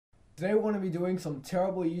Today we're going to be doing some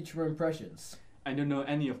terrible YouTuber impressions. I don't know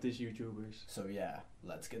any of these YouTubers. So yeah,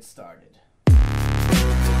 let's get started.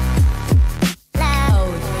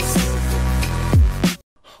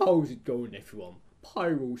 How's it going, everyone?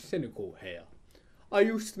 Pyro Cynical here. I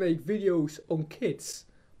used to make videos on kids,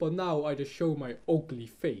 but now I just show my ugly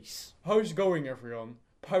face. How's it going, everyone?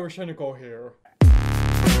 Pyrocynical here.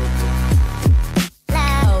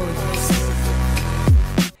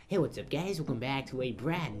 Hey, what's up guys, welcome back to a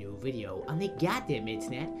brand new video on the goddamn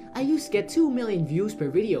internet. I used to get 2 million views per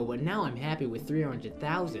video, but now I'm happy with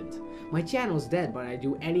 300,000. My channel's dead, but I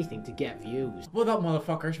do anything to get views. What up,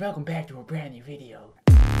 motherfuckers? Welcome back to a brand new video.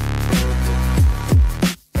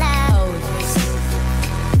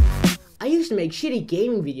 I used to make shitty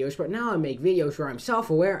gaming videos, but now I make videos where I'm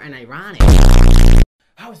self-aware and ironic.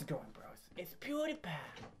 How's it going, bros? It's PewDiePie.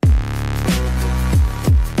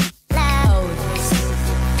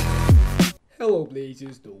 Hello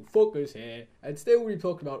Blazers, the fuckers here, and today we'll be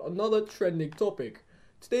talking about another trending topic.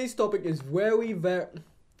 Today's topic is very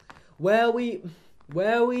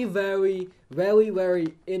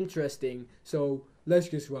interesting, so let's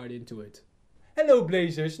get right into it. Hello,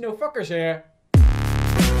 Blazers. No fuckers here.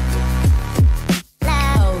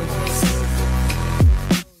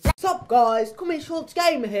 Sup guys, Coming Shorts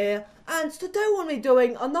Gamer here, and today we'll be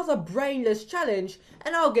doing another brainless challenge,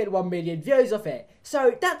 and I'll get 1 million views off it.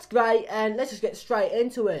 So that's great, and let's just get straight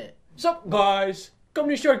into it. Sup, guys?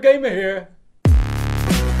 Comedy Short Gamer here.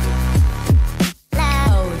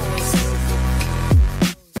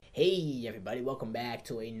 Hey everybody, welcome back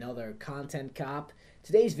to another Content Cop.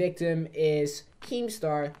 Today's victim is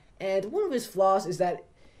Keemstar, and one of his flaws is that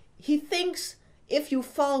he thinks if you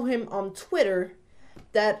follow him on Twitter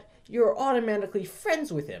that you're automatically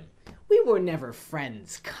friends with him. We were never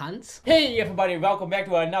friends, cunt. Hey, everybody. Welcome back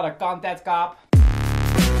to another Content Cop.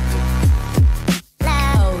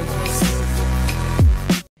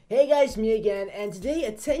 Hey guys, me again, and today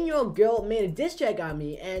a 10-year-old girl made a diss track on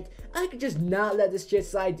me, and I could just not let this shit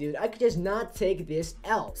slide, dude. I could just not take this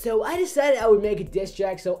L. So I decided I would make a diss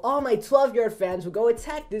track so all my 12-year-old fans would go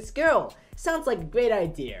attack this girl. Sounds like a great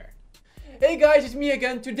idea. Hey guys, it's me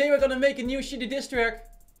again. Today we're gonna make a new shitty diss track.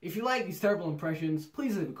 If you like these terrible impressions,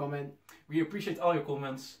 please leave a comment. We appreciate all your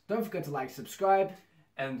comments. Don't forget to like, subscribe.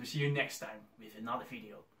 And we'll see you next time with another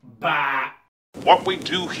video. Bye! What we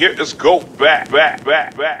do here is go back.